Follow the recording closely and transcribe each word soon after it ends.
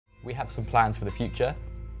We have some plans for the future.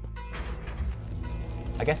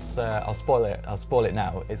 I guess I'll spoil it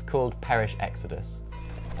now. It's called Perish Exodus.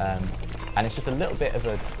 And it's just a little bit of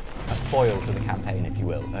a foil to the campaign, if you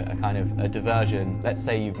will, a kind of a diversion. Let's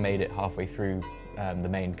say you've made it halfway through the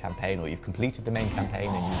main campaign, or you've completed the main campaign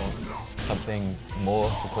and you want something more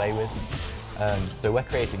to play with. So we're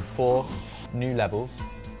creating 4 new levels,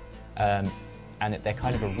 and they're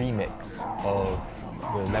kind of a remix of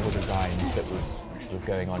the level design that was sort of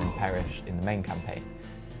going on in Perish in the main campaign.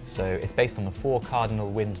 So it's based on the 4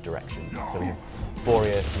 cardinal wind directions. So we have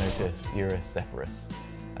Boreas, Notus, Eurus, Zephyrus.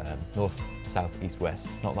 North, south, east, west.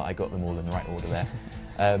 Not that I got them all in the right order there.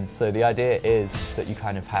 So the idea is that you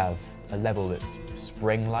kind of have a level that's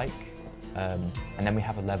spring-like, and then we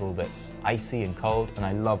have a level that's icy and cold, and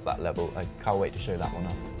I love that level. I can't wait to show that one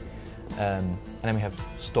off. And then we have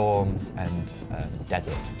storms and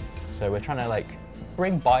desert. So we're trying to like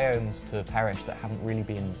bring biomes to Perish that haven't really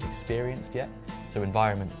been experienced yet. So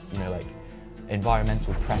environments, you know, like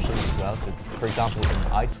environmental pressures as well. So for example, in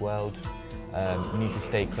the ice world, you need to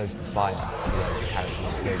stay close to fire, otherwise your character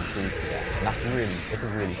will slowly freeze to death. And this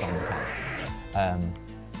is really fun mechanic.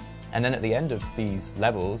 And then at the end of these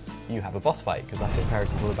levels, you have a boss fight, because that's what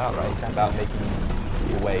Perish is all about, right? It's about making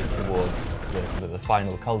your way towards the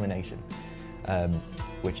final culmination,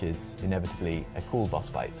 which is inevitably a cool boss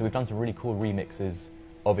fight. So we've done some really cool remixes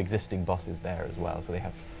of existing bosses there as well. So they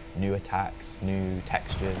have new attacks, new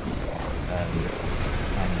textures, and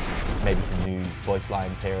maybe some new voice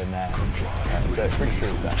lines here and there. So it's really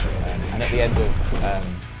cool stuff. And at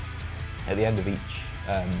the end of each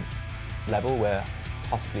level, we're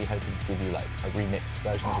possibly hoping to give you like a remixed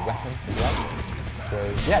version of the weapon as well. So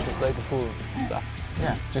yeah, just loads of cool stuff.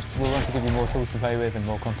 Yeah, we want to give you more tools to play with and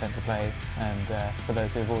more content to play. And for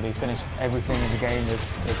those who have already finished everything in the game,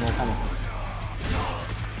 there's more coming.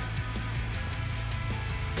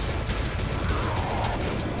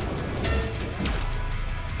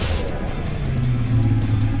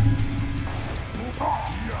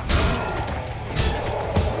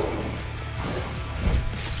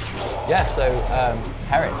 Yeah, so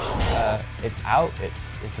Perish, it's out,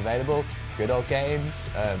 it's available. Good Old Games,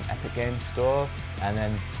 Epic Games Store, and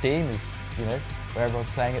then Steam is, you know, where everyone's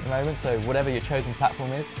playing at the moment. So whatever your chosen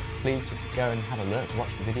platform is, please just go and have a look,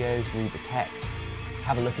 watch the videos, read the text,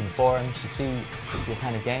 have a look in the forums to see if it's your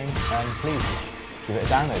kind of game, and please just give it a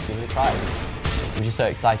download, give it a try. We're just so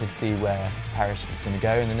excited to see where Perish is going to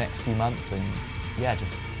go in the next few months, and yeah,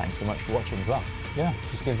 just thanks so much for watching as well. Yeah,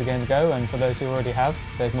 just give the game a go, and for those who already have,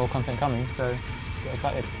 there's more content coming, so get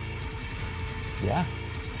excited. Yeah,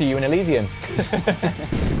 see you in Elysium.